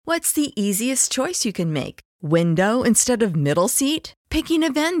What's the easiest choice you can make? Window instead of middle seat? Picking a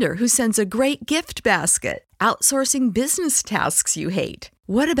vendor who sends a great gift basket? Outsourcing business tasks you hate?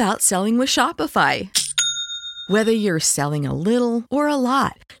 What about selling with Shopify? Whether you're selling a little or a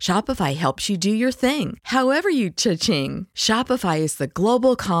lot, Shopify helps you do your thing, however you cha-ching. Shopify is the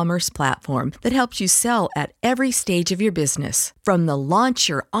global commerce platform that helps you sell at every stage of your business. From the launch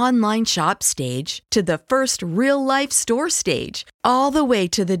your online shop stage to the first real-life store stage, all the way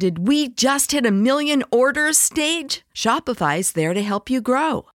to the did we just hit a million orders stage. Shopify's there to help you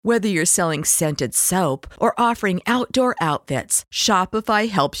grow. Whether you're selling scented soap or offering outdoor outfits, Shopify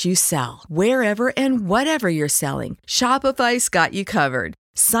helps you sell. Wherever and whatever you're selling, Shopify's got you covered.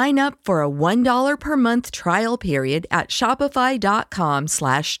 Sign up for a $1 per month trial period at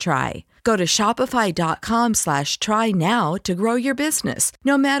shopify.com/try. Go to shopify.com/try now to grow your business,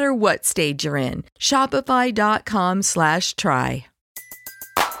 no matter what stage you're in. Shopify.com/try.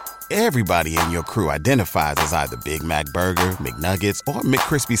 Everybody in your crew identifies as either Big Mac Burger, McNuggets, or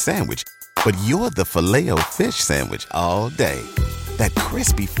McCrispy Sandwich. But you're the Filet-O-Fish Sandwich all day. That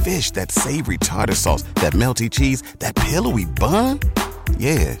crispy fish, that savory tartar sauce, that melty cheese, that pillowy bun.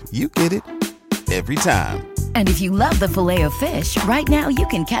 Yeah, you get it. Every time. And if you love the Filet-O-Fish, right now you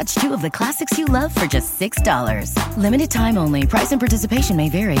can catch two of the classics you love for just $6. Limited time only. Price and participation may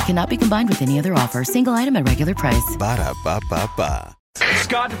vary. Cannot be combined with any other offer. Single item at regular price. Ba-da-ba-ba-ba.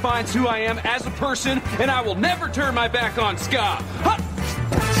 Ska defines who I am as a person, and I will never turn my back on ska. Ha!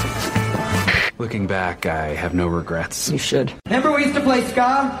 Looking back, I have no regrets. You should. Remember we used to play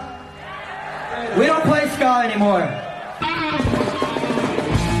ska? We don't play ska anymore.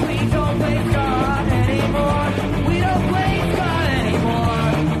 We don't play ska anymore. We don't play ska anymore.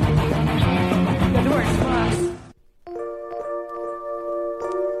 The door's locked.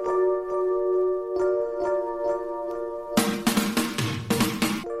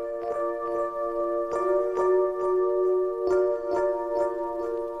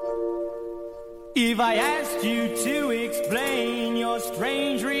 If I asked you to explain your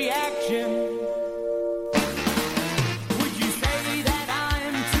strange reaction, would you say that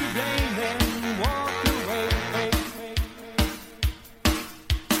I'm to blame then walk away?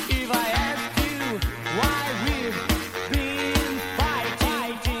 If I asked you why we've been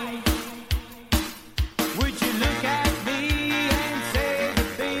fighting, would you look at me and say that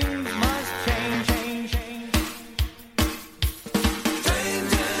things must change?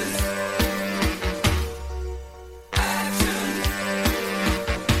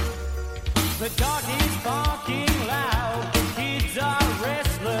 The dog is barking loud, the kids are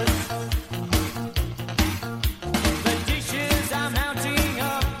restless. The dishes are mounting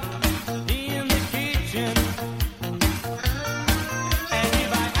up in the kitchen. And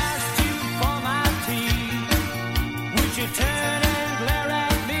if I asked you for my tea, would you turn and glare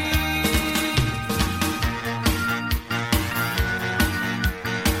at me?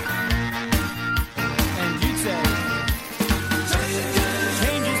 And you'd say,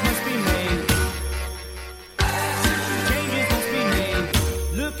 changes must be made. Changes must be made.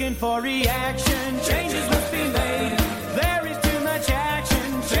 Looking for reaction. Changes must be made. There is too much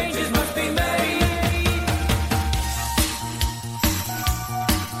action. Changes must be made.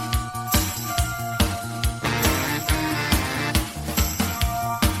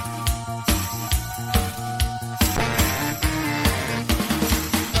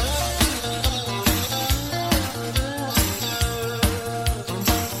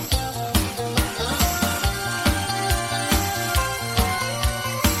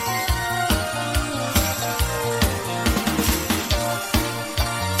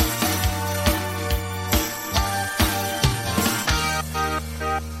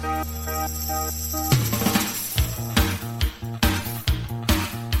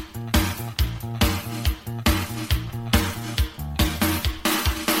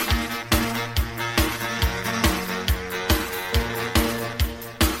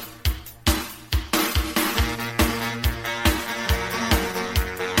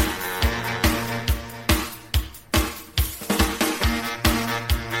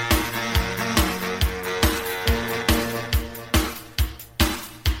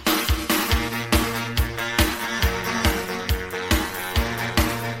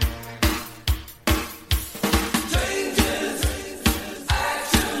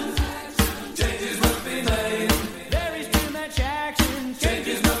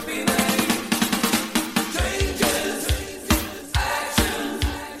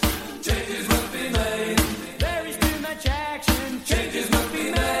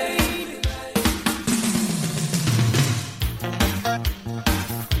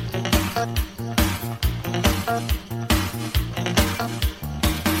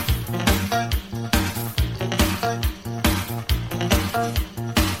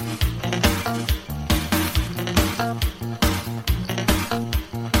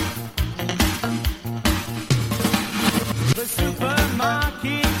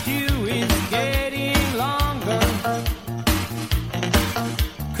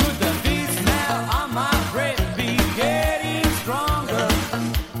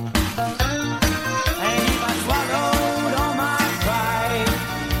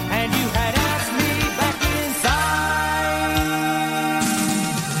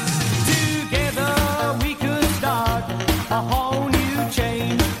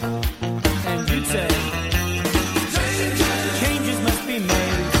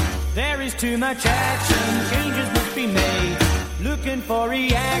 too much action, changes must be made. Looking for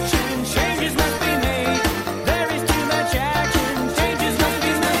reaction, changes must be made. There is too much action, changes must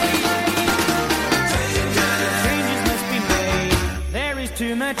be made. Changes must be made. There is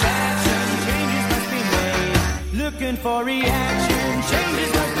too much action, changes must be made. Looking for reaction,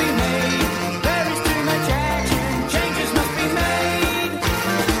 changes must be made. There is too much action, changes must be made.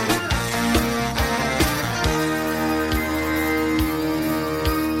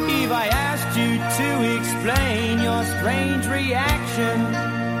 If I asked you to explain your strange reaction,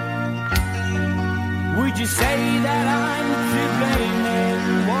 would you say that I'm to blame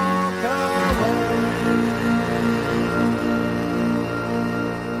and walk away?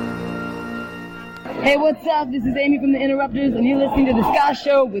 Hey, what's up? This is Amy from The Interrupters, and you're listening to The Ska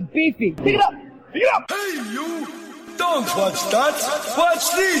Show with Beefy. Pick it up! Pick it up! Hey, you! Don't watch that!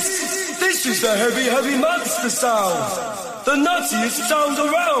 Watch this! This is the heavy, heavy monster sound! The nuttiest sound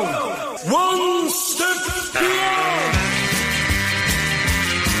around! One step beyond!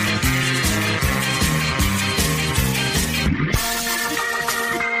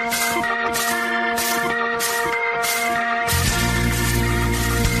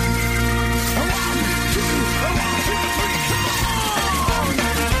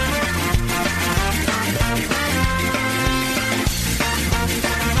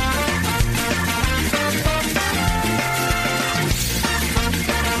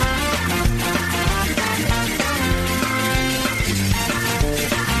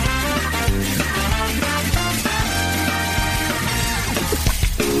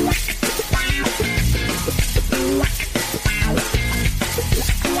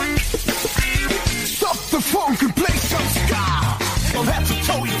 Funk and play some ska. From head to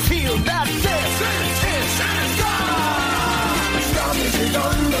toe you feel that this is ska. Ska music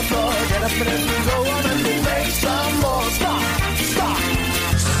on the floor. Get up and let's go on and we'll make some more ska. Ska.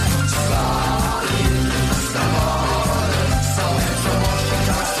 Ska is the morning. So it's the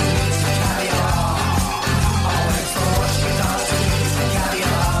Washington Seas and caviar. Oh, it's the Washington Seas and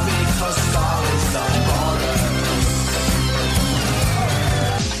caviar. Because ska is the morning.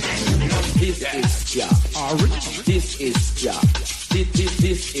 This is ska. This is ska.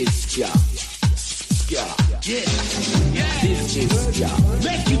 This is ska. Ska. Yeah. This is ska.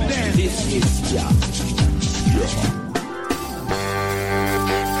 Make you dance. This is ska. Yeah.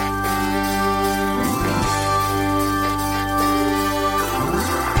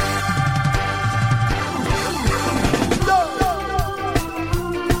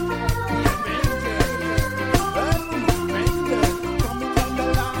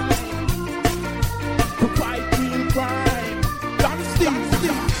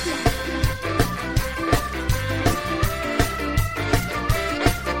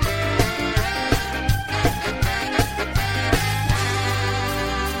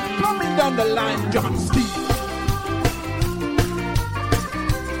 Down the line, John Steve.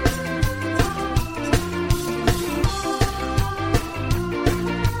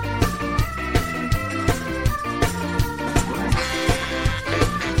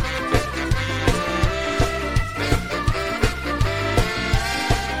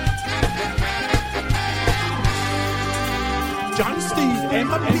 John Steve,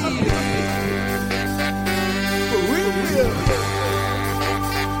 M.P. For real.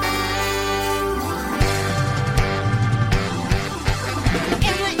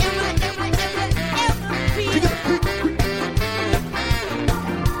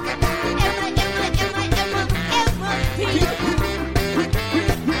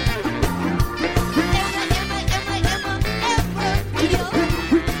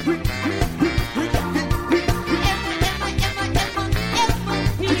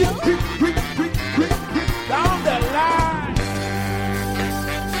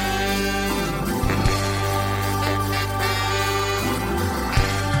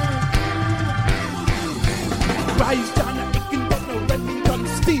 Rise down and it can go no Remington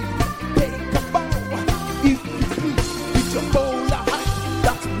Steve. Take a bow. If you please, it's a bowl of hot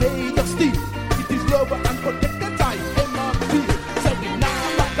that's made of steel. It is rubber and protected by MRP. Say we now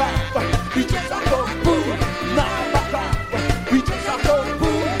back up. We just a go boom. Now back up. We just a go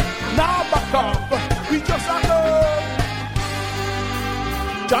boom. Now back up. We just a go.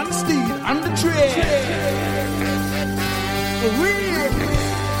 John Steve and the train. For real.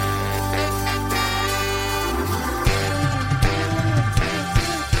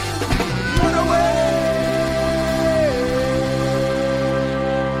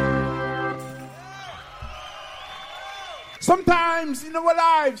 Sometimes in our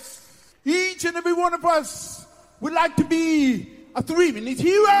lives, each and every one of us would like to be a 3-minute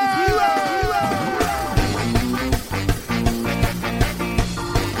hero.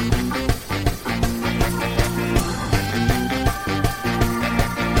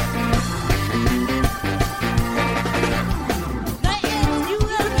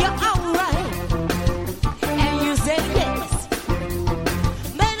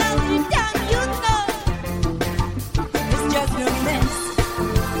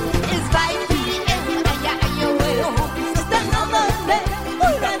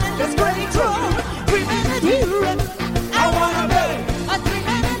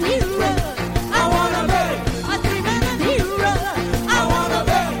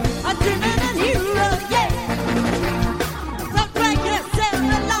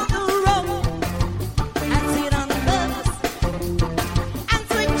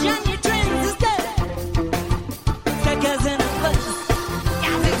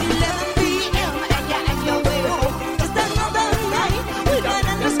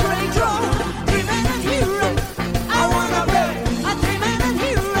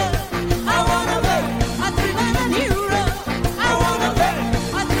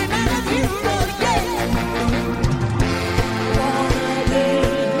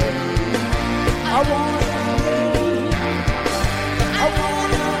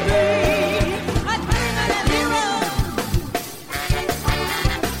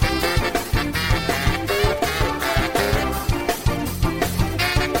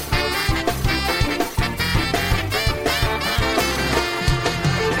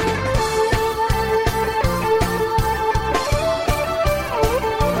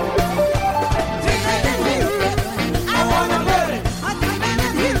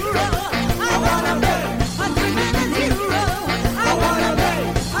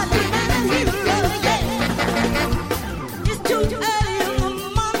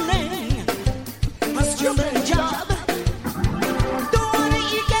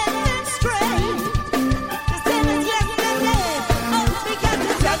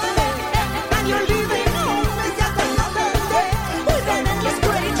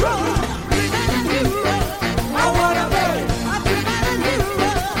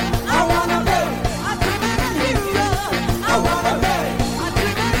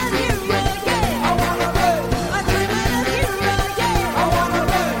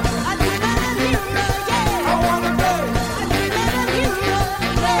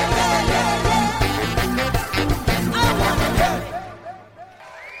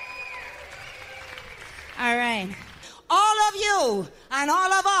 right. All of you and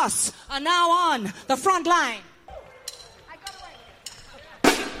all of us are now on the front line.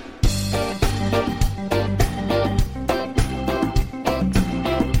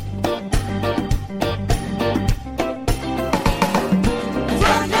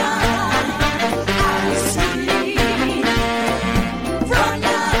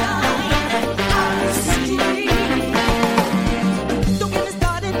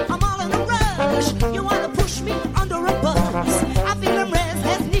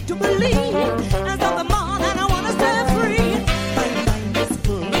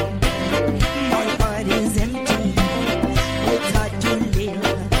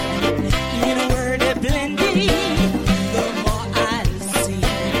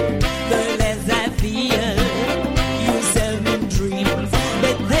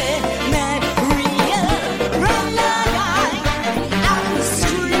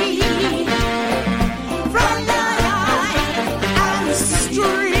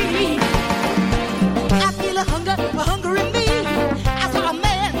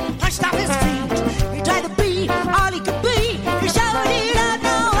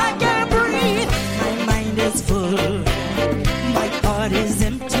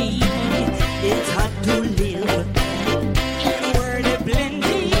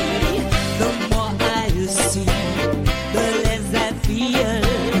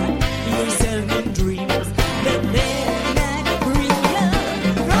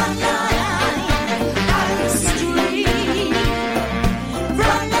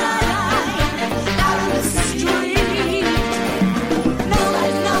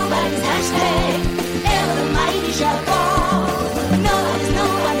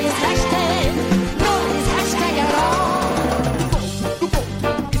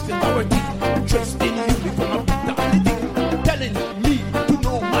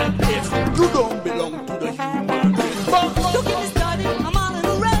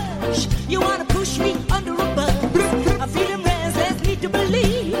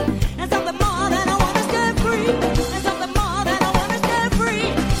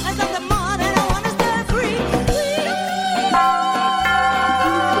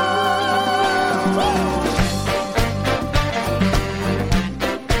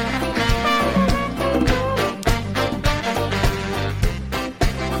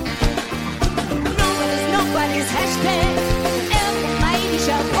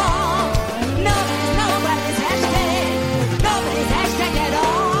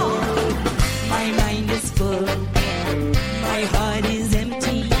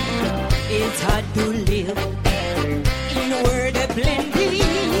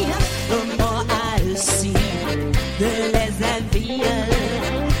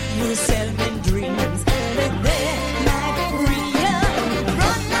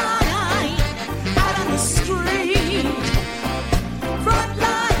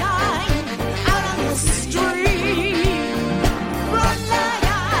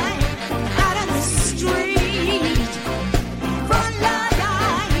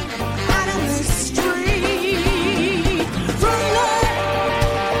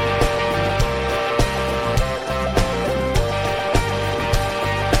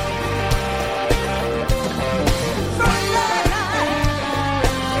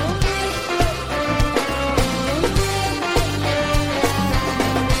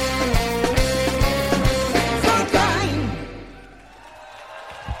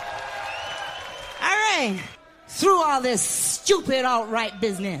 This stupid alt-right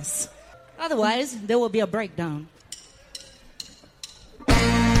business. Otherwise, there will be a breakdown.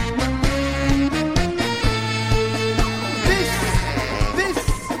 This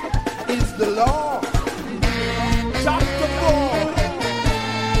is the law. Chapter 4.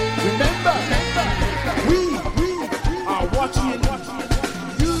 Remember, we are watching you.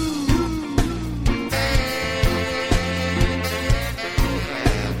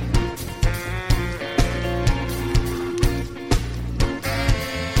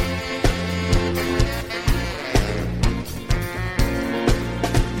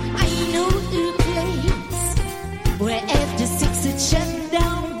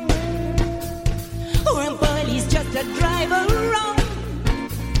 Drive around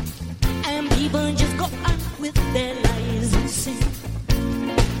and people just go on with their lives and sin.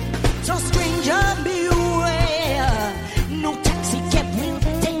 So stranger beware, no taxi cab will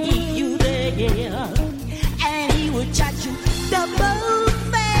take you there, and he will charge you double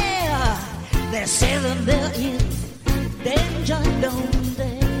fare. They say that there is danger down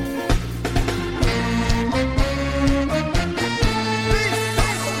there.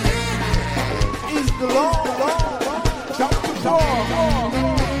 This is the law.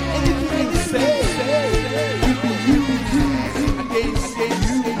 Anything you say,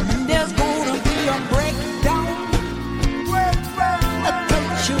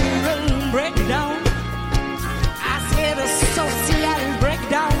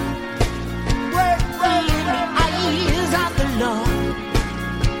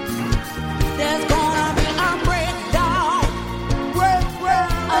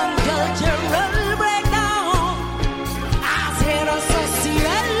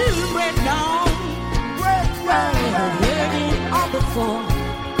 before.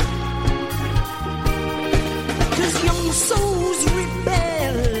 'Cause young souls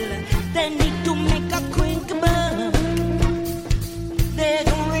rebel, they need to make a quick buck. They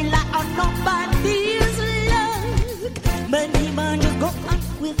don't rely on nobody's luck, but even just go on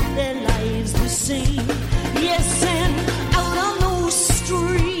with their lives the same. Yes, and out on those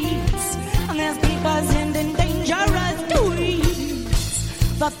streets, and there's people in dangerous tweets.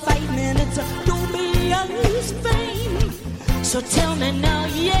 For 5 minutes, dubious fame. So tell me now,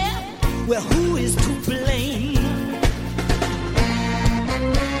 yeah, well, who is to blame?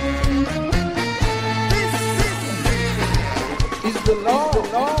 Is the law.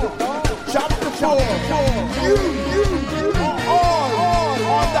 Chapter 4. You are all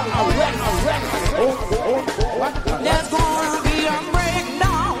under arrest. There's gonna be a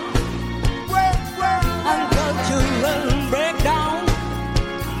breakdown, a cultural breakdown.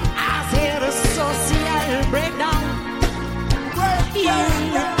 I said a social breakdown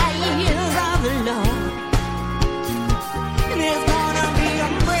in the eyes of the Lord. There's gonna be a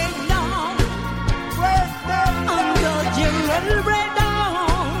breakdown, a cultural breakdown.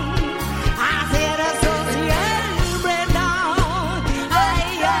 I said a social breakdown.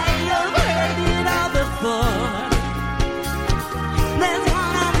 I've heard it all before. There's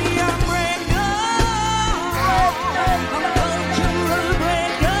gonna be a breakdown, a cultural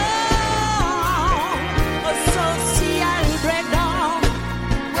breakdown, a social breakdown.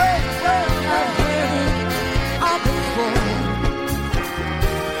 I've heard it all before.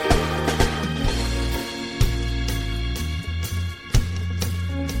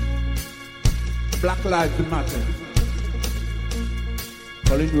 Black Lives Matter.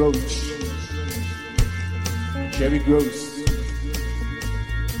 Colin Roach. Jerry Gross.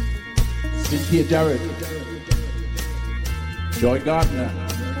 Cynthia Jarrett. Joy Gardner.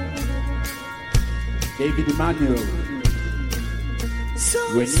 David Emmanuel.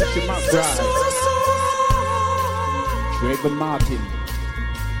 Renisha McBride. Trayvon Martin.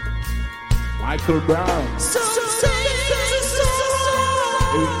 Michael Brown.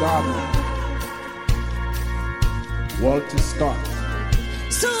 Eric Garner. Walter Scott.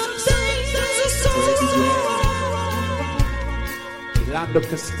 Freddie Gray. Orlando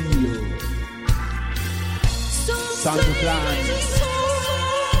Castillo. Sandra Bland.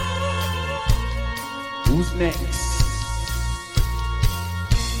 Who's next?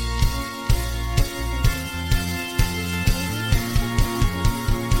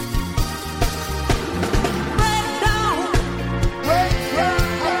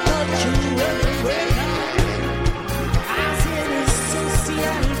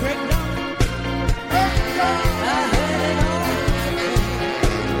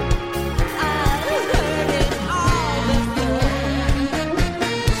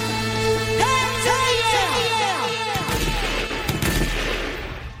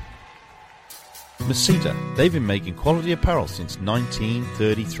 Masita, they've been making quality apparel since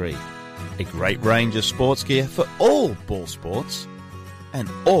 1933. A great range of sports gear for all ball sports and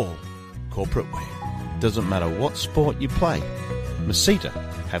all corporate wear. Doesn't matter what sport you play, Masita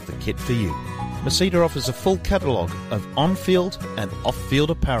have the kit for you. Masita offers a full catalogue of on-field and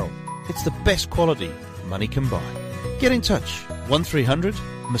off-field apparel. It's the best quality money can buy. Get in touch, 1300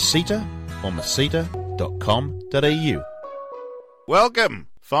 Masita or masita.com.au. Welcome,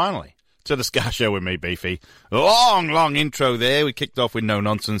 finally, to the Ska Show with me, Beefy. Long intro there. We kicked off with no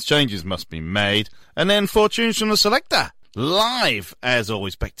nonsense. Changes must be made. And then 4 tunes from the selector. Live, as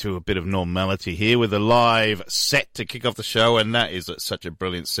always, back to a bit of normality here with a live set to kick off the show. And that is such a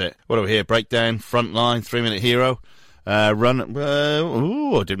brilliant set. What do we hear? Breakdown, Frontline, 3-Minute Hero. Run.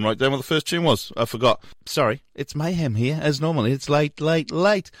 I didn't write down what the first tune was. I forgot. Sorry. It's mayhem here, as normally. It's late.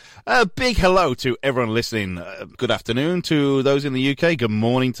 A big hello to everyone listening. Good afternoon to those in the UK. Good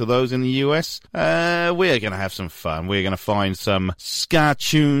morning to those in the US. We're going to have some fun. We're going to find some ska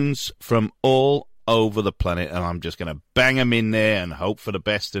tunes from all over the planet, and I'm just going to bang them in there and hope for the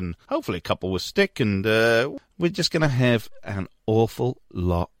best, and hopefully a couple will stick, and we're just going to have an awful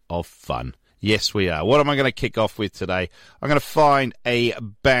lot of fun. Yes, we are. What am I going to kick off with today? I'm going to find a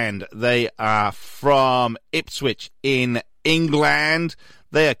band. They are from Ipswich in England.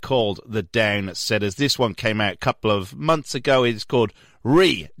 They are called the Downsetters. This one came out a couple of months ago. It's called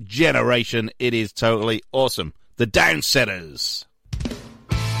Regeneration. It is totally awesome. The Downsetters.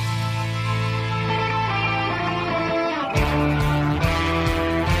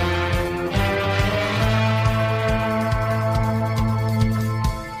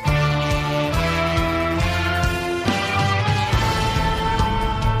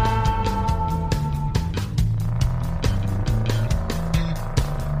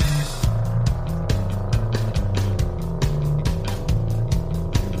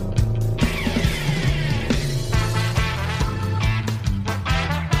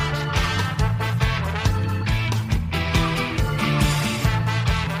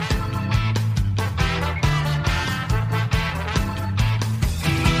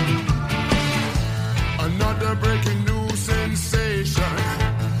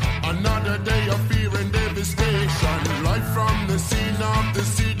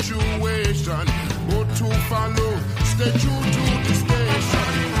 they true to the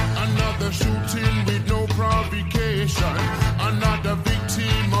station. Another shooting with no provocation. Another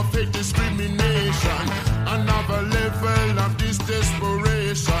victim of hate discrimination. Another level of this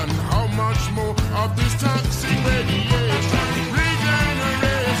desperation. How much more of this toxic radiation?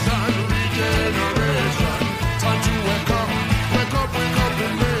 Regeneration, regeneration. Time to wake up, wake up, wake up the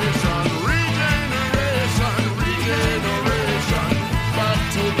nation. Regeneration, regeneration. Back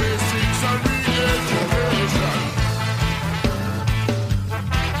to basics and re-education.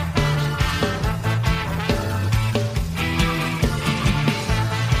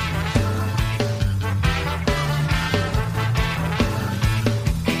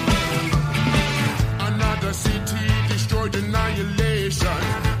 Another city destroyed, annihilation.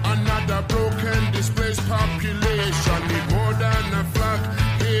 Another broken, displaced population. Need more than a flag,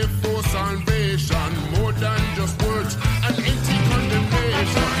 here for salvation. More than just words and empty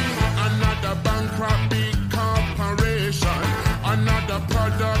condemnation. Another bankrupt big corporation. Another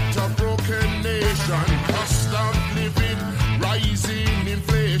product of broken nation. Cost of living, rising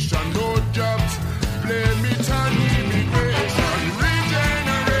inflation. No jobs, blame it on immigration.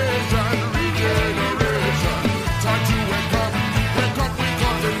 Regeneration, regeneration. Time to wake up, wake up, wake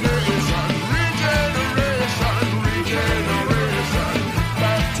up the nation. Regeneration, regeneration.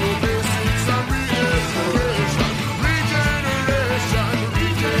 Back to basics and re-education. Regeneration,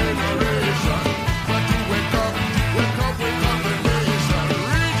 regeneration. Got to wake up, wake up, wake up the nation.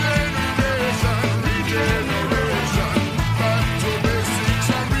 Regeneration, regeneration. Back to basics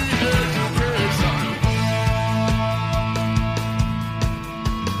and re-education.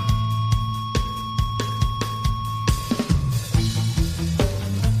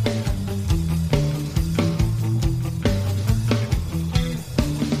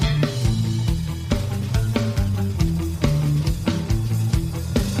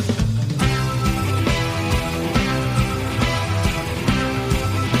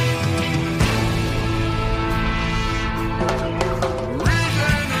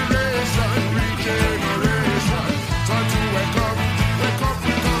 Regeneration, regeneration. Time to wake up, wake up,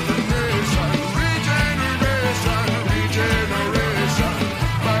 wake up the nation. Regeneration, regeneration.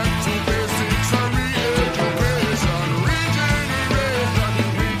 Back to basics and re-education. Regeneration,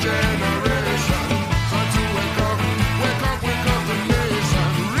 regeneration. Time to wake up, wake up, wake up the nation.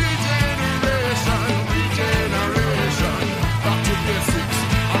 Regeneration, regeneration. Back to basics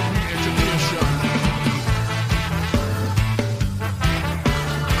and re-education.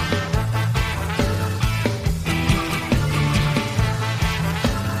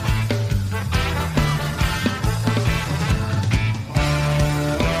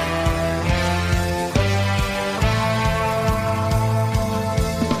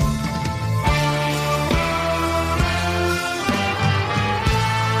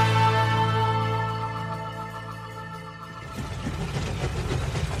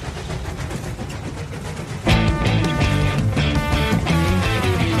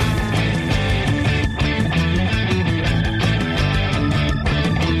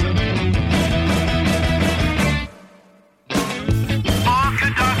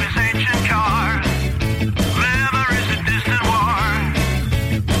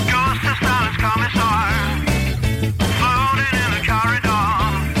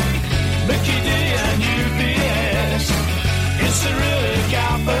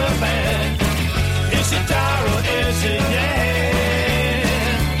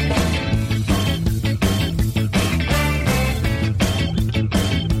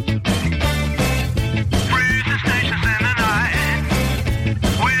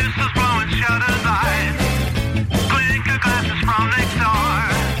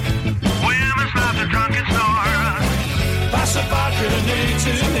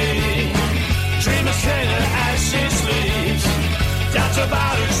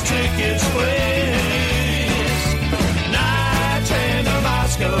 About its tickets, please. Night train to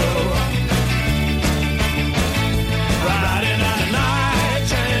Moscow. Riding on a night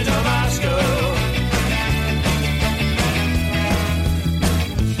train to Moscow.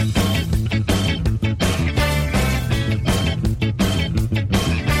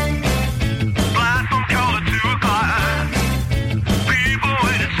 Platform call at 2 o'clock. People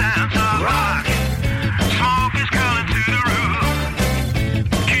waiting sounds of rock. Smoke is curling to the roof.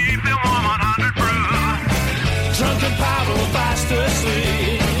 Keep it warm 100 proof. Drunken Pablo fast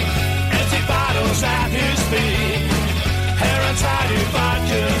asleep.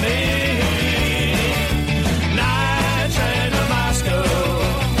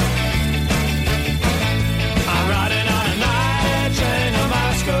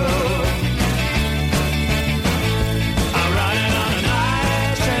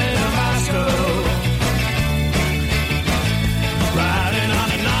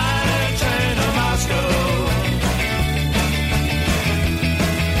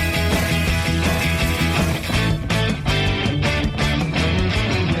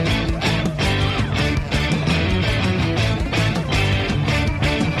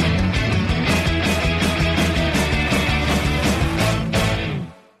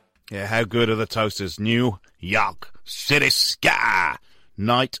 How good are the Toasters? New York City Ska.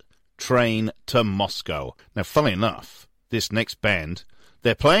 Night Train to Moscow. Now, funnily enough, this next band,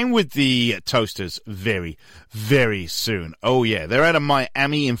 they're playing with the Toasters very, very soon. Oh, yeah. They're out of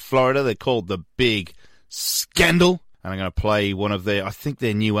Miami in Florida. They're called The Big Scandal. And I'm going to play one of their, I think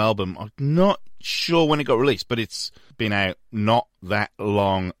their new album. I'm not sure when it got released, but it's been out not that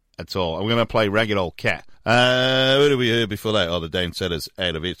long at all. I'm going to play Ragged Old Cat. What did we hear before that? Oh, the Downsetters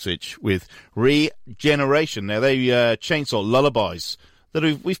out of Ipswich with Regeneration. Now, they Chainsaw Lullabies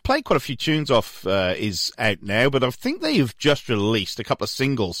that we've played quite a few tunes off is out now, but I think they've just released a couple of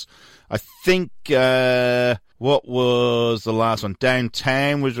singles. I think, what was the last one?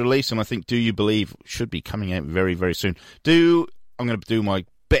 Downtown was released, and I think Do You Believe should be coming out very, very soon. I'm going to do my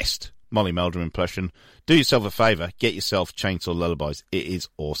best Molly Meldrum impression. Do yourself a favour, get yourself Chainsaw Lullabies. It is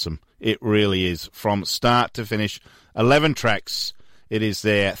awesome. It really is. From start to finish, 11 tracks. It is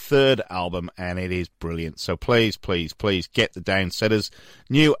their third album, and it is brilliant. So please, please, please get the Downsetters'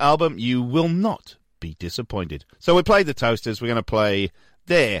 new album. You will not be disappointed. So we played the Toasters. We're going to play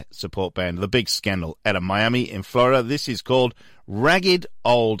their support band, The Big Scandal, out of Miami in Florida. This is called Ragged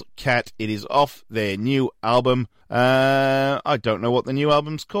Old Cat. It is off their new album. I don't know what the new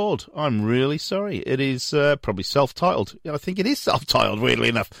album's called. I'm really sorry. It is probably self-titled. I think it is self-titled, weirdly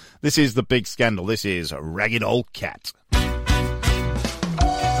enough. This is The Big Scandal. This is Ragged Old Cat.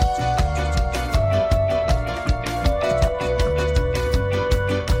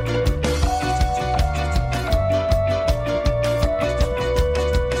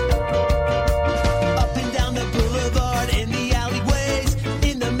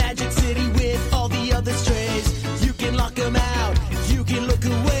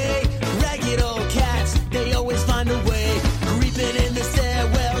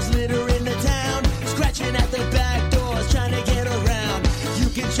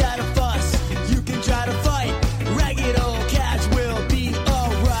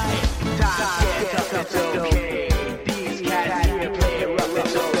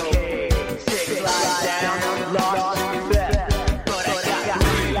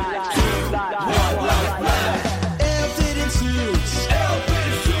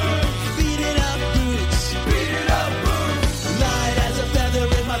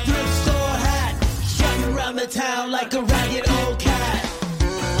 Like a ragged old cat.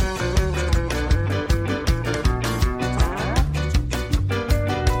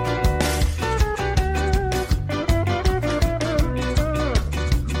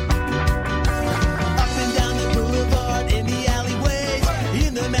 Up and down the boulevard, in the alleyways,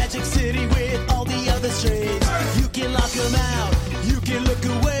 in the magic city with all the other strays. You can lock them out, you can look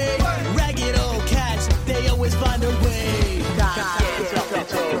away. Ragged old cats, they always find a way.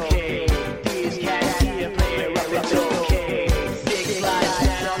 It's okay. These cats here play rough, it's okay. Six slides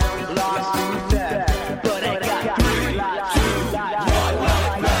down, lost in theft. But I got three lives,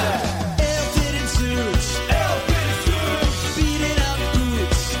 ill-fitting suits, beating up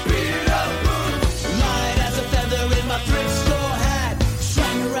boots, light as a feather in my thrift store hat,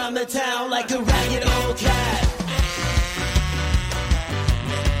 strutting around the town like a ragged old cat.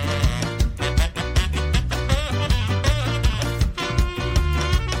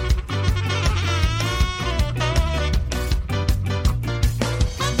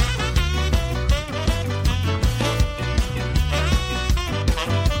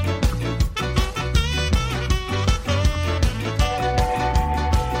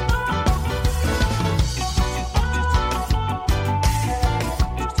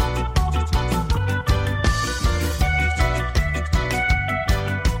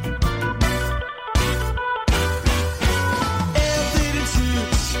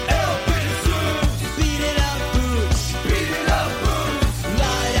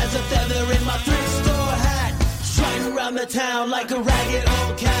 The town like a ragged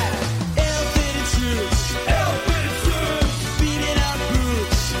old cat. Ill-fitted suits, beating up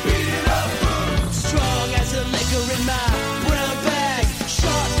boots, strong as a liquor in my brown bag,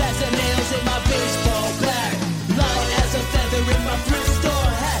 sharp as the nails in my baseball bat, light as a feather in my thrift store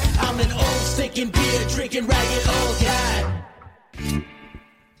hat. I'm an old stinking beer drinking ragged old cat.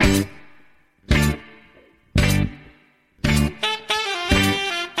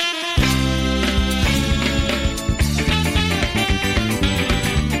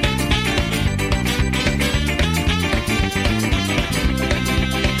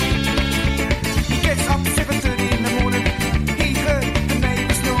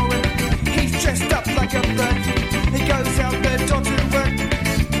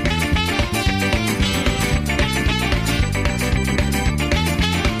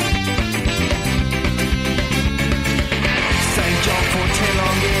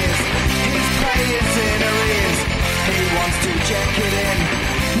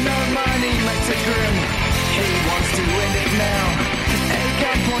 He wants to end it now. A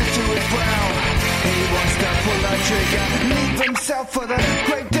gun points to his brow. He wants to pull the trigger, leave himself for the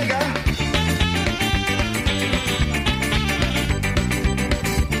grave digger.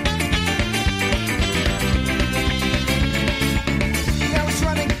 Now he's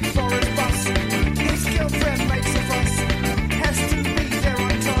running for his bus. His girlfriend makes a fuss. Has to be there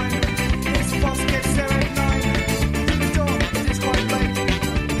on time. His boss gets there at 9. Through the door, it is quite late.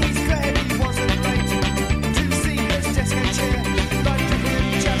 He's glad he wasn't late to see his desk and chair. Life to him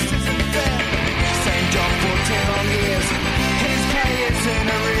just isn't fair. Same job for 10 long years. His pay is in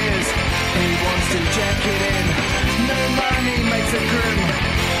arrears. He wants to jack it in. No money makes it grim.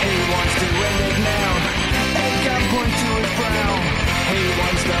 He wants to end it now. A gun point to his brow. He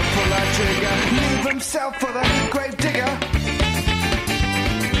wants to pull a trigger, leave himself for the grave digger.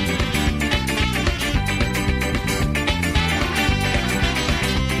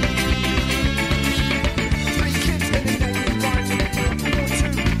 Three kids in a naked life. Or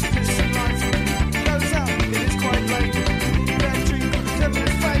two to miss some life. Goes out, it is quite late. Bad dream could the devil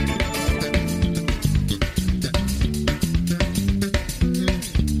is fate.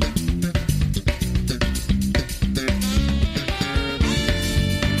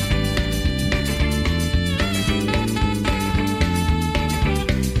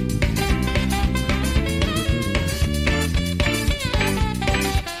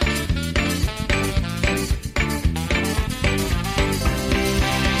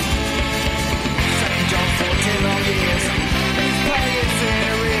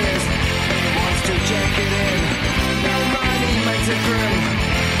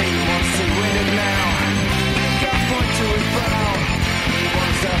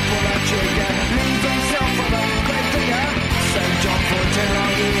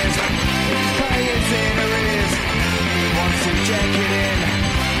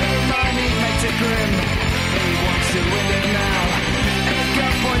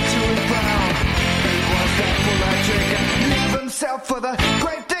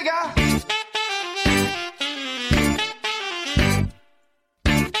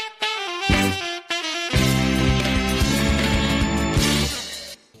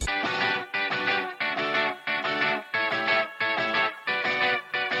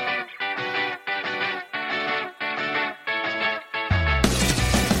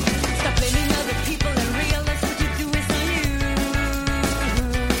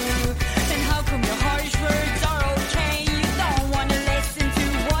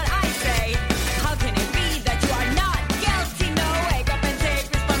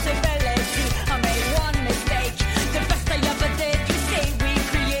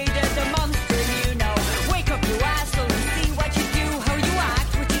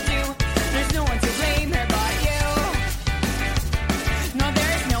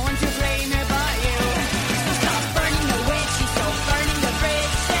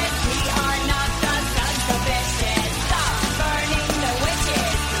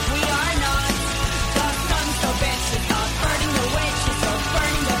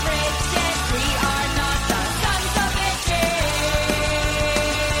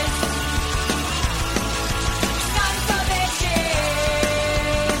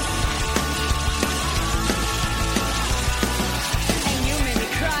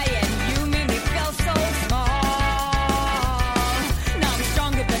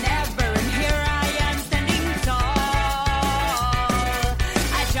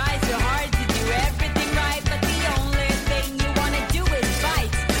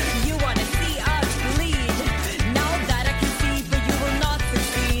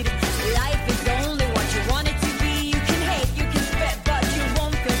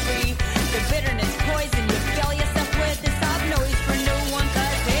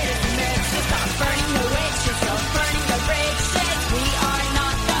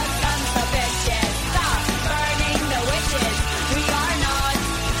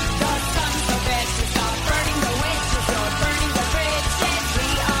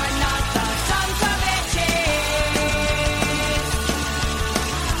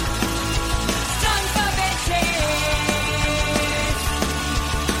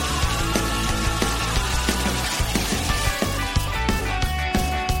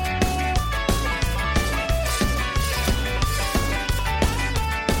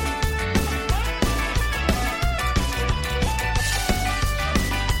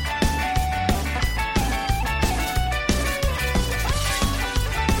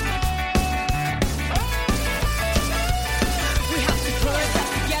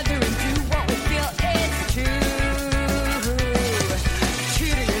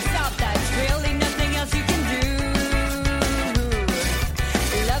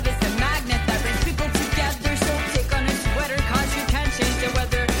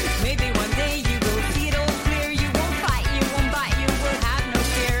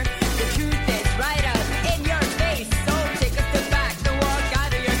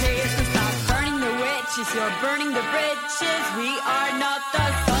 witches, you're burning the bridges. We are not the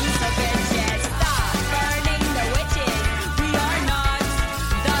sons of bitches. Stop burning the witches. We are not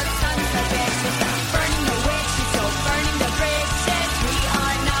the sons of bitches. Stop burning the witches, you're burning the bridges. We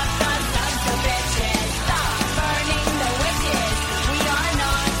are not the sons of bitches. Stop burning the witches. We are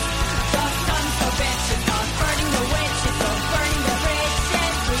not the sons of bitches. Stop burning the witches, you're burning the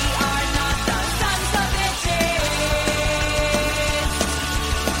bridges. We are not the sons of bitches.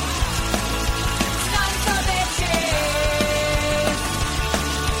 Sons of bitches.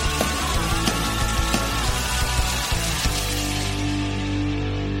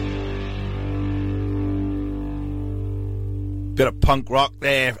 Bit of punk rock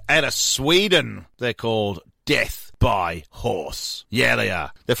there out of Sweden. They're called Death by Horse. Yeah, they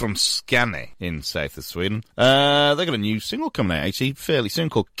are. They're from Skåne in south of Sweden. They got a new single coming out actually fairly soon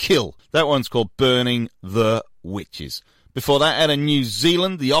called Kill. That one's called Burning the Witches. Before that, out of New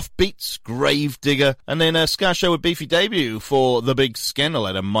Zealand, the Offbeats, Gravedigger, and then a Ska Show with Beefy debut for The Big Scandal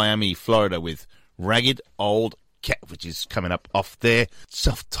out of Miami, Florida with Ragged Old Cat, which is coming up off there.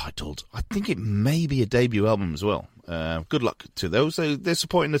 Self-titled. I think it may be a debut album as well. Good luck to those. They're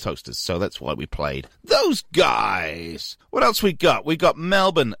supporting the Toasters, so that's why we played those guys. What else we got? We got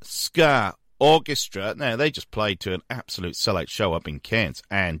Melbourne Ska Orchestra. Now, they just played to an absolute sellout show up in Cairns,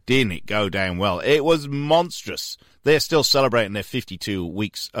 and didn't it go down well? It was monstrous. They're still celebrating their 52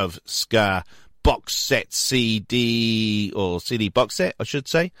 weeks of Ska box set CD, or CD box set, I should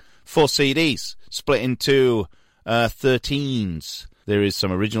say. 4 CDs, split into 13s. There is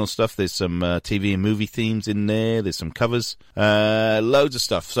some original stuff. There's some TV and movie themes in there. There's some covers. Loads of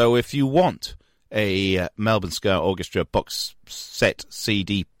stuff. So if you want a Melbourne Ska Orchestra box set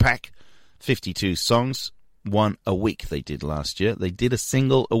CD pack, 52 songs, one a week they did last year. They did a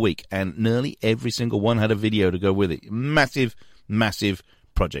single a week, and nearly every single one had a video to go with it. Massive, massive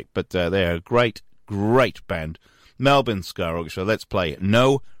project. But they're a great, great band. Melbourne Ska Orchestra. Let's play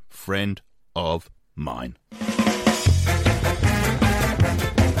No Friend of Mine.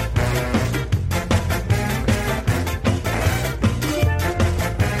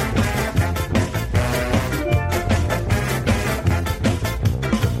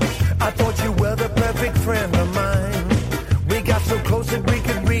 I thought you were the perfect friend of mine. We got so close that we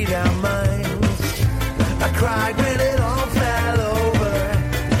could read our minds. I cried when it all fell over.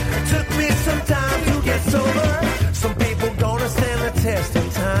 Took me some time to get sober. Some people gonna stand the test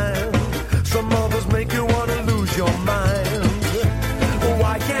of time. Some others make you wanna lose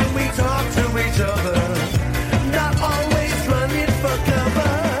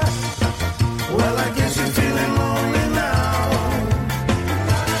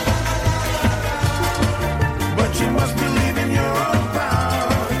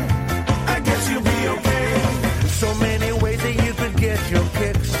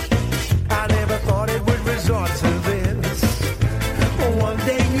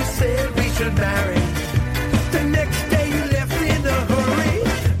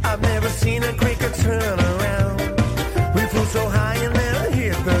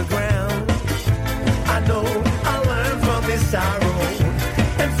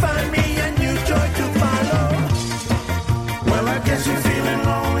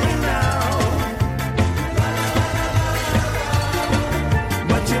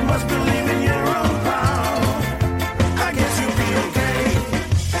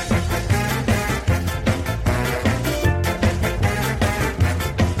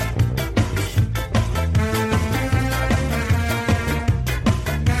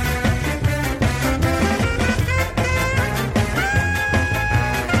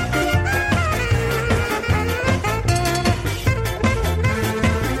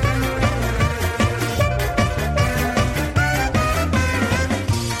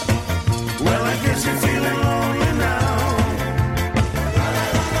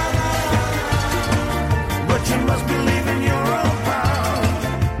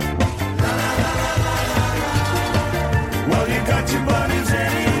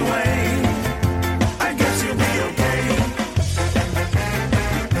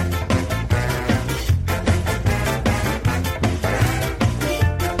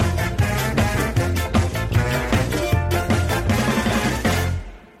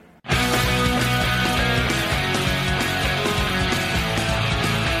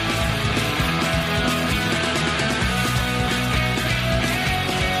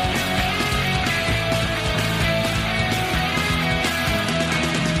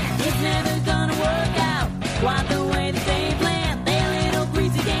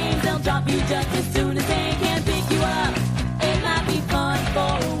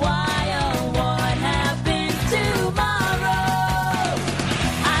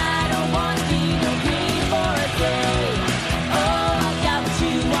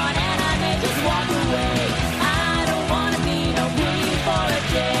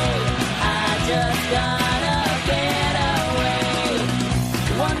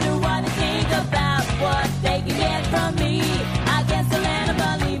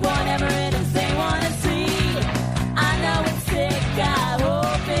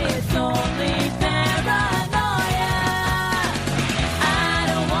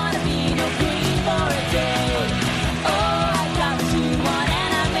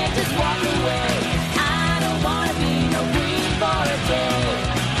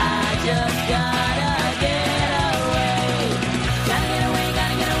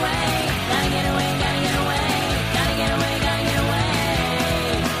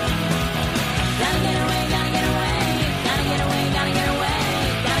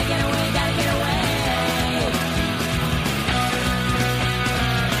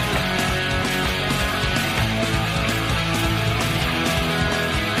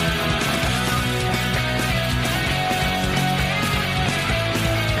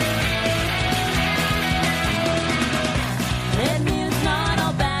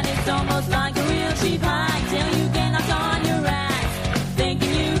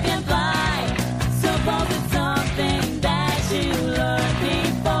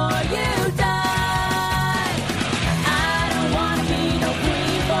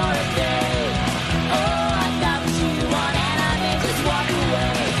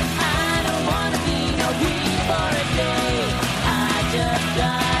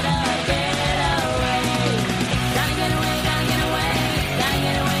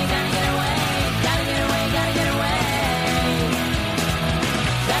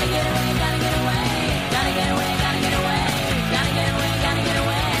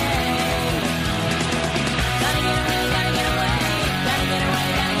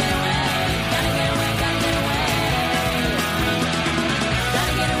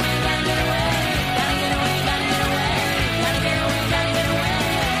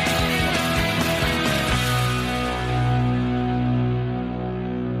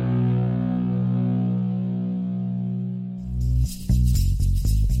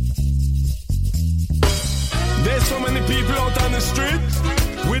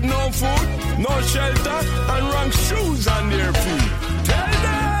food, no shelter, and wrong shoes on their feet. Tell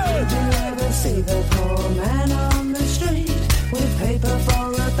them! Did you ever see the poor man on the street with paper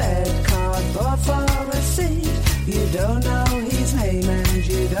for a bed, cardboard for a seat? You don't know his name and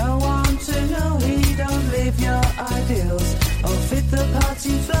you don't want to know. He don't live your ideals or fit the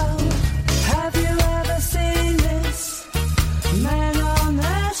party flow. Have you ever seen this man on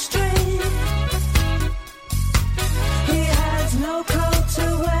the street? He has no coat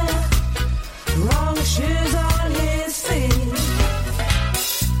to wear, wrong shoes on his feet.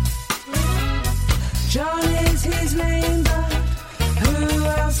 John is his name, but who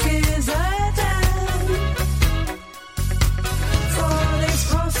else gives a damn? For this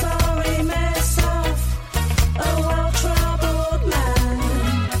poor sorry mess of a well-troubled man.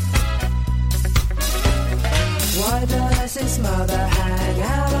 Why does his mother hang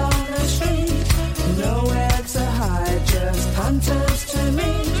out on the street? Nowhere to hide, just punters to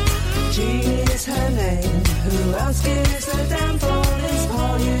meet. Jean is her name, who else gives a damn for this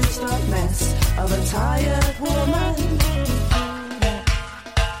poor used up mess of a tired woman?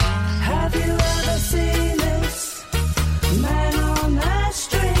 Have you ever seen this man on the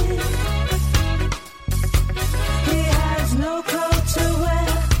street? He has no coat to wear,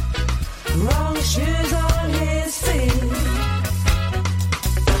 wrong shoes on his feet.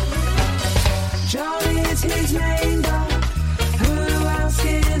 John is his name, but who else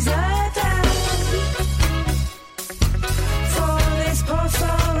gives a damn? For this poor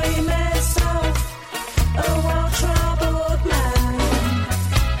sorry mess of a well-troubled man.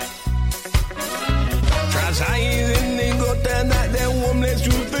 Trash eyes in the gutter that them homeless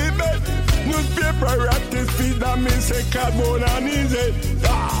use the bed. Newspaper at his feet that me say cardboard on his head.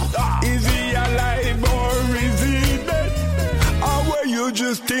 Is he alive or is he dead? Or were you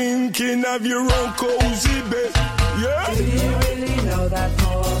just thinking of your own cozy bed? Yeah? Do you really know that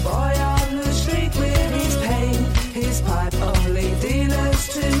poor boy on the street with his pain, his pipe, only dealers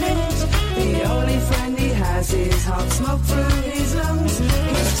to meet? The only friend he has is hot smoke through his lungs.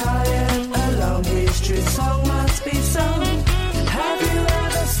 He's tired, alone, his true song must be sung. Have you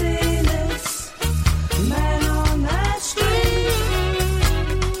ever seen this man on the street?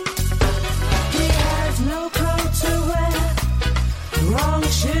 He has no coat to wear, wrong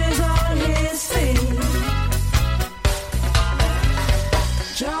shoes on his feet.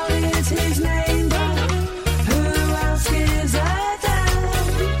 John is his name, but who else gives a damn?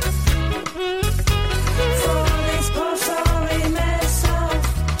 For this poor sorry mess of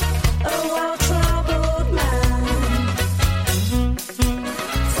a well-troubled man.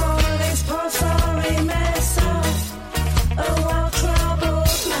 For this poor sorry mess of a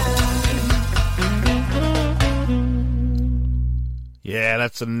well-troubled man. Yeah,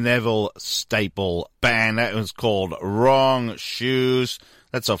 that's a Neville staple band. That was called Wrong Shoes.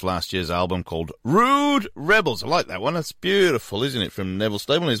 That's off last year's album called Rude Rebels. I like that one. That's beautiful, isn't it? From Neville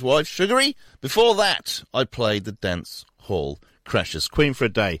Staple and his wife, Sugary. Before that, I played the Dance Hall Crashers, Queen for a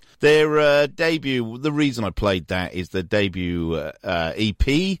Day. Their debut, the reason I played that is the debut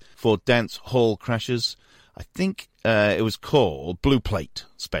EP for Dance Hall Crashers. I think it was called Blue Plate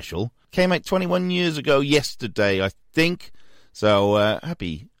Special. Came out 21 years ago yesterday, I think. So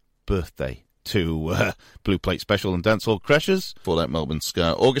happy birthday to Blue Plate Special and Dancehall Crashers for that Melbourne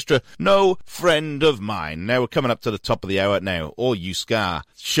Ska Orchestra. No friend of mine. Now we're coming up to the top of the hour now. All you Ska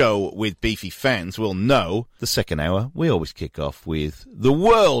show with Beefy fans will know the second hour we always kick off with the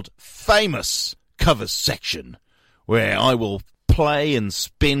world famous covers section, where I will play and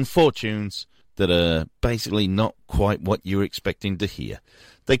spin fortunes that are basically not quite what you're expecting to hear.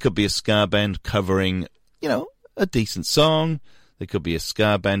 They could be a ska band covering, you know, a decent song. There could be a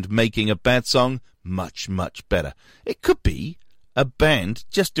ska band making a bad song much, much better. It could be a band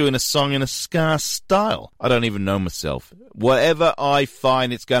just doing a song in a ska style. I don't even know myself. Whatever I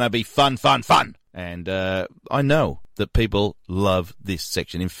find, it's going to be fun, fun, fun. And I know that people love this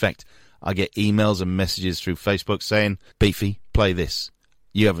section. In fact, I get emails and messages through Facebook saying, Beefy, play this.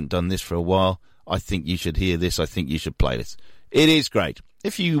 You haven't done this for a while. I think you should hear this. I think you should play this. It is great.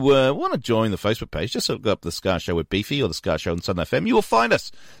 If you want to join the Facebook page, just look up the Ska Show with Beefy or the Ska Show on Southern FM. You will find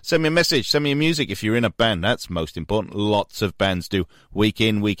us. Send me a message. Send me a music if you're in a band. That's most important. Lots of bands do week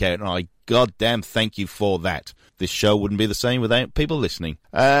in, week out. And I goddamn thank you for that. This show wouldn't be the same without people listening.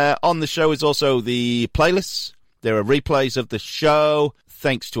 On the show is also the playlists. There are replays of the show.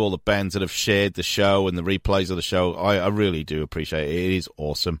 Thanks to all the bands that have shared the show and the replays of the show. I really do appreciate it. It is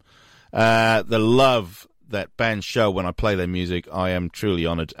awesome. The love that bands show when I play their music, I am truly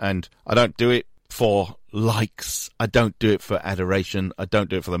honoured. And I don't do it for likes. I don't do it for adoration. I don't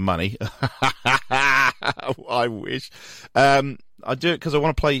do it for the money. I wish. I do it because I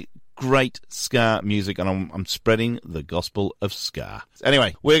want to play great ska music, and I'm spreading the gospel of ska.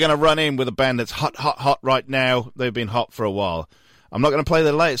 Anyway, we're going to run in with a band that's hot right now. They've been hot for a while. I'm not going to play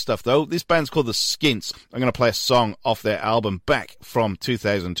their latest stuff, though. This band's called The Skints. I'm going to play a song off their album back from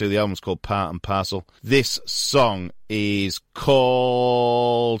 2002. The album's called Part and Parcel. This song is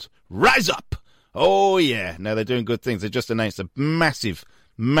called Rise Up. Oh, yeah. Now, they're doing good things. They just announced a massive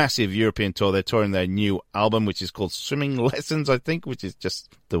European tour. They're touring their new album, which is called Swimming Lessons, I think, which is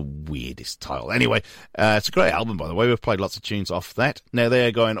just the weirdest title. Anyway, it's a great album, by the way. We've played lots of tunes off that. Now,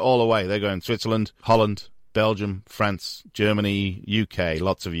 they're going all the way. They're going Switzerland, Holland, Belgium, France, Germany, UK,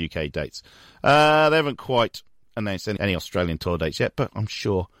 lots of UK dates. They haven't quite announced any Australian tour dates yet, but I'm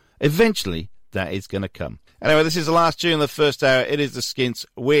sure eventually that is going to come. Anyway, this is the last tune of the first hour. It is The Skints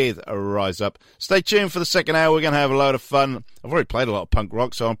with Rise Up. Stay tuned for the second hour. We're going to have a load of fun. I've already played a lot of punk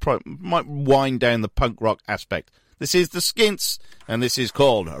rock, so I might wind down the punk rock aspect. This is The Skints, and this is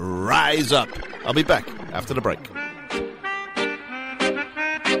called Rise Up. I'll be back after the break.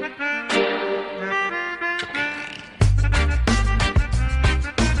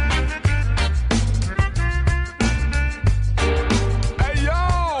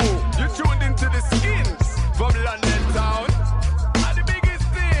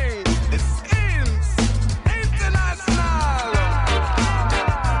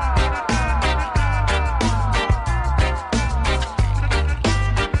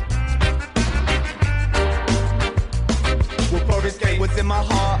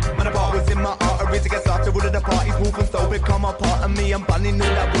 Become a part of me, I'm bunning all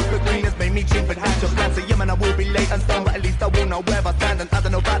that wood, but green has made me cheap and had your plan. So yeah, man, I will be late and stoned, but at least I will know where I stand. And I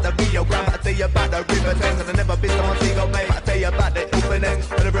don't know about the Rio Grande, but I tell you about the River Thames. And I never been to Montego Bay, but I tell you about the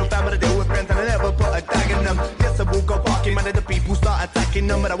openness. And a real fan, but I deal with friends, and I never put a tag in them. Yes, I will go parking, man, and the people start attacking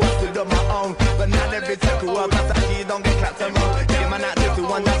them, but I was stood on my own. But now every circle I'm at, you don't get clapped and roll. Yeah, man, I do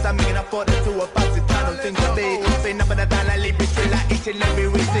to understand me, and I thought that to a fancy time, don't think to be. Say nothing that I leave it straight like each and every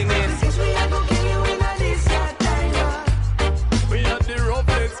week singing. This is where I go give you in a this time. We are the rope,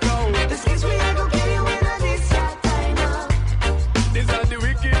 let's go. The skins we are gonna kill you in a this time. These are the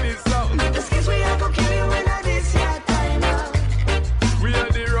wickedest sound. The skins we are gonna kill you in a this time. We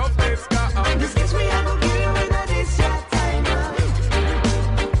are the rope, let's go. The skins we are gonna kill you in a this time.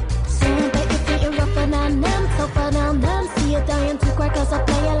 Soon bet you think you're rougher than them, tougher than them. See you dying too quick cause I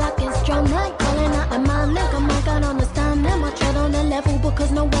play it like instrument. Calling out in my link, I can't understand them. I tread on the level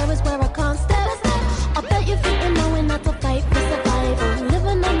because nowhere is where I can't step. I bet you think you're knowing not to fight for survival.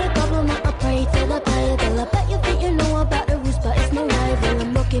 Living on the double, not a prey to the title. I bet you think you know about the rules, but it's no rival.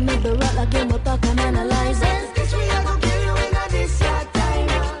 I'm looking at the right like you're talk and analyzing. This we are gonna kill you in a this time.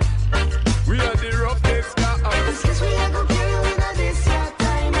 We are the roughest guy. This we are gonna kill you in a this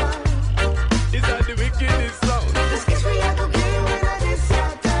time. These are the wickedest sound. This we are gonna kill you in a this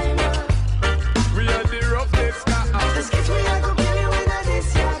time. We are the roughest guy. This we are gonna kill you in a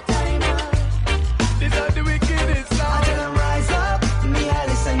this time. These are the wickedest sound. I tell them rise up, me I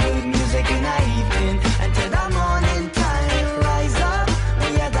listen good music in the evening until the morning time. Rise up,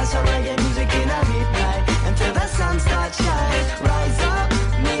 we I dance some reggae music in the midnight until the sun starts shine. Rise up,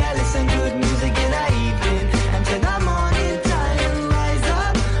 me I listen good music in the evening until the morning time. Rise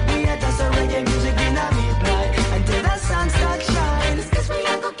up, we I dance some reggae music in the midnight until the sun starts shine. This we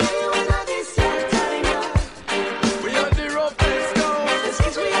I go kill you in a this time. We are the roughest guy.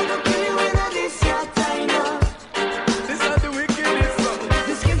 This we I go kill you in a this time. These are the wickedest sound.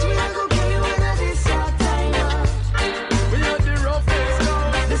 The skins we are gonna kill you in a this time. We are the roughest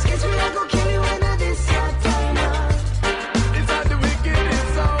guy. The skins we are gonna kill you in a this time. These are the wickedest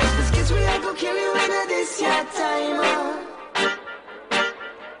sound. The skins we are gonna kill you in a this time.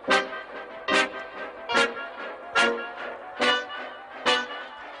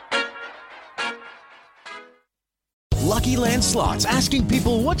 Lucky Land Slots, asking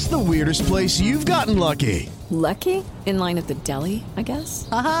people, what's the weirdest place you've gotten lucky? Lucky? In line at the deli, I guess?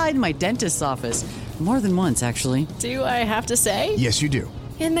 Aha, in my dentist's office. More than once, actually. Do I have to say? Yes, you do.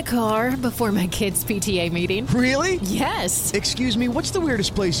 In the car before my kids' PTA meeting. Really? Yes. Excuse me, what's the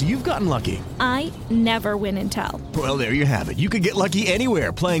weirdest place you've gotten lucky? I never win and tell. Well, there you have it. You can get lucky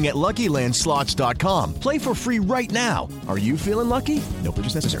anywhere, playing at LuckyLandSlots.com. Play for free right now. Are you feeling lucky? No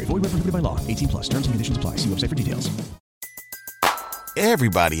purchase necessary. Void where prohibited by law. 18+. Terms and conditions apply. See website for details.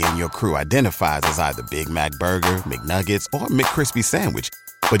 Everybody in your crew identifies as either Big Mac Burger, McNuggets, or McCrispy Sandwich.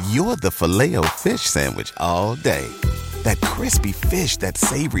 But you're the Filet-O-Fish Sandwich all day. That crispy fish, that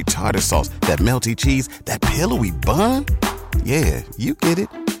savory tartar sauce, that melty cheese, that pillowy bun. Yeah, you get it.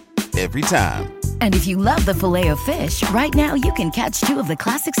 Every time. And if you love the Filet-O-Fish, right now you can catch 2 of the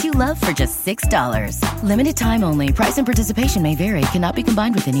classics you love for just $6. Limited time only. Price and participation may vary. Cannot be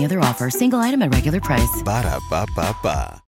combined with any other offer. Single item at regular price. Ba-da-ba-ba-ba.